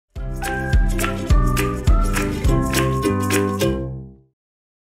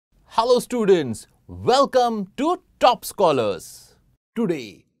Hello students, welcome to Top Scholars.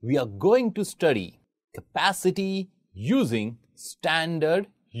 Today we are going to study capacity using standard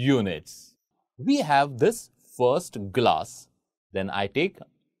units. We have this first glass, then I take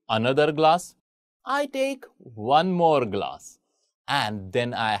another glass, I take one more glass, and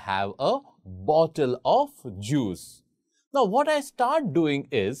then I have a bottle of juice. Now what I start doing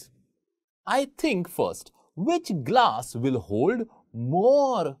is, I think first, which glass will hold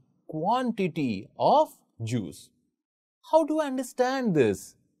more quantity of juice? How do I understand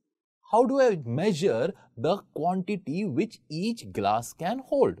this? How do I measure the quantity which each glass can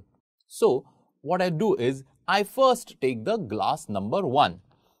hold? So, what I do is, I first take the glass number 1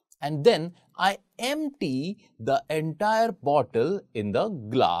 and then I empty the entire bottle in the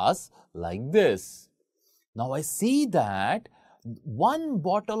glass like this. Now, I see that one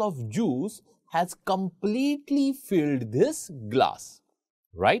bottle of juice has completely filled this glass,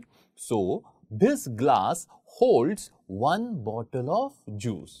 right? So, this glass holds one bottle of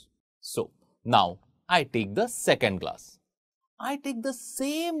juice. So, now I take the second glass. I take the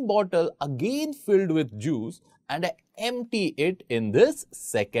same bottle again filled with juice and I empty it in this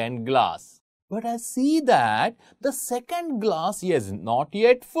second glass. But I see that the second glass is not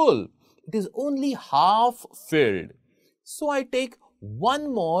yet full. It is only half filled. So, I take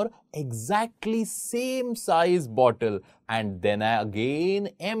one more exactly same size bottle and then I again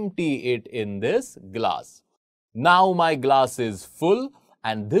empty it in this glass. Now my glass is full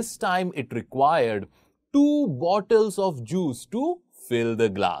and this time it required 2 bottles of juice to fill the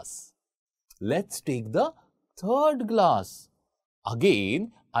glass. Let's take the third glass.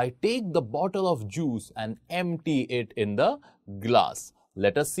 Again, I take the bottle of juice and empty it in the glass.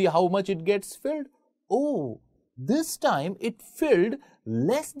 Let us see how much it gets filled. Oh, this time it filled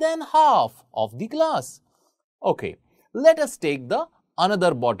less than half of the glass. Okay, let us take the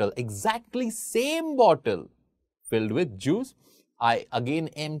another bottle, exactly same bottle filled with juice. I again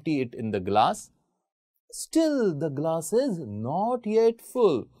empty it in the glass. Still the glass is not yet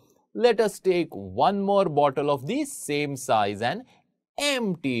full. Let us take one more bottle of the same size and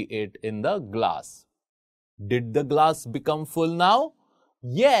empty it in the glass. Did the glass become full now?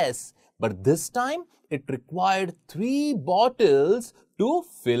 Yes, but this time it required 3 bottles to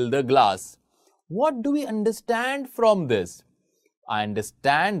fill the glass. What do we understand from this? I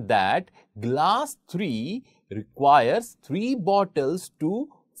understand that glass 3 requires 3 bottles to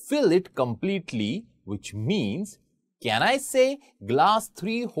fill it completely, which means, can I say glass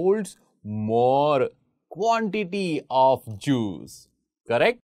 3 holds more quantity of juice?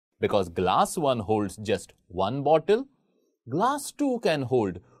 Correct? Because glass 1 holds just 1 bottle. Glass 2 can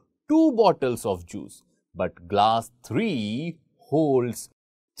hold 2 bottles of juice, but glass 3 holds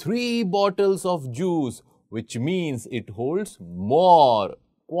 3 bottles of juice, which means it holds more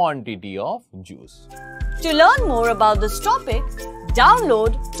quantity of juice. To learn more about this topic,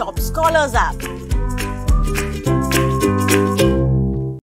 download Top Scholars app.